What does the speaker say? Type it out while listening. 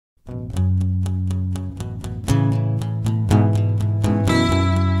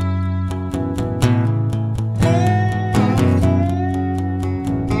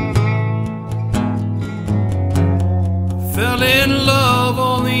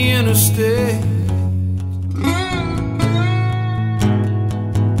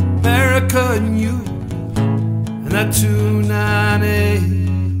that 298.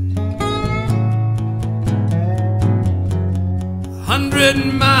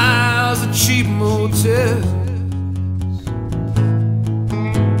 100 miles of cheap motels,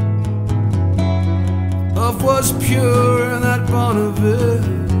 love was pure in that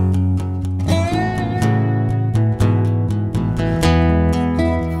Bonneville.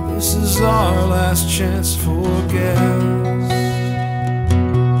 This is our last chance for gas.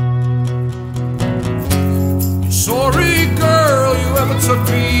 Sorry girl, you ever took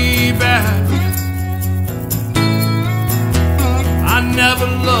me back. I never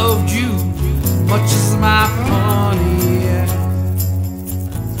loved you much as my Pontiac.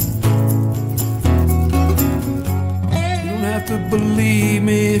 You don't have to believe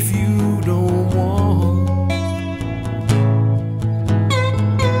me if you don't want.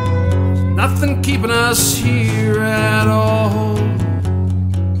 There's nothing keeping us here at all.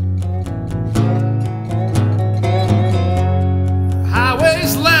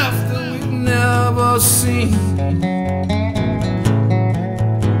 Highways left that we've never seen.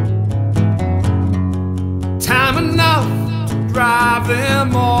 Time enough to drive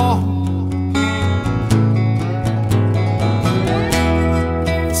them all.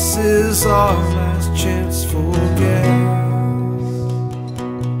 This is our last chance for gas.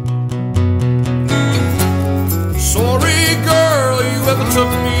 Sorry girl, you ever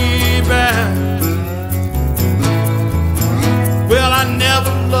took me back. Well, I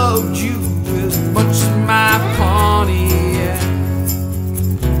never loved you as much as my Pontiac.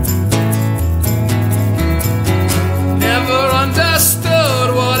 Never understood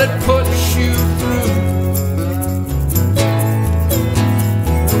what it puts you through.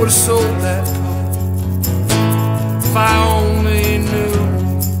 I would've sold that car if I only knew.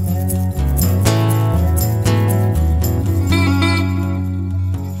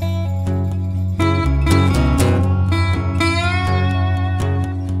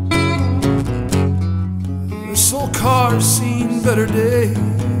 This old car's seen better days.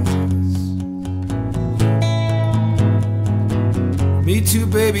 Me too,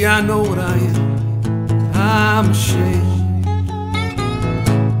 baby, I know what I am. I'm ashamed.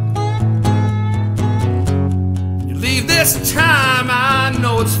 When you leave this time, I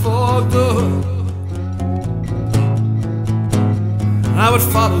know it's for good. I would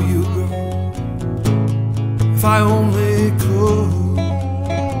follow you, girl, if I only could.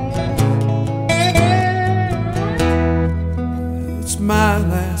 It's my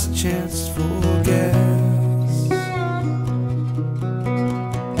last chance for gas.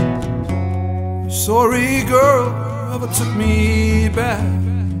 Sorry girl, whoever took me back.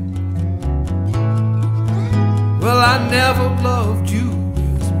 Well, I never loved you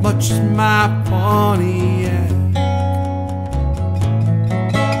as much as my Pontiac.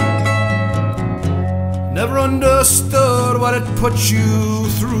 Never understood what it put you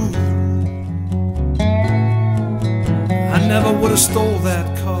through. I never would have stole that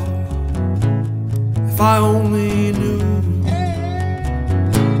car if I only knew.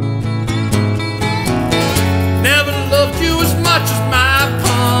 Never loved you as much as my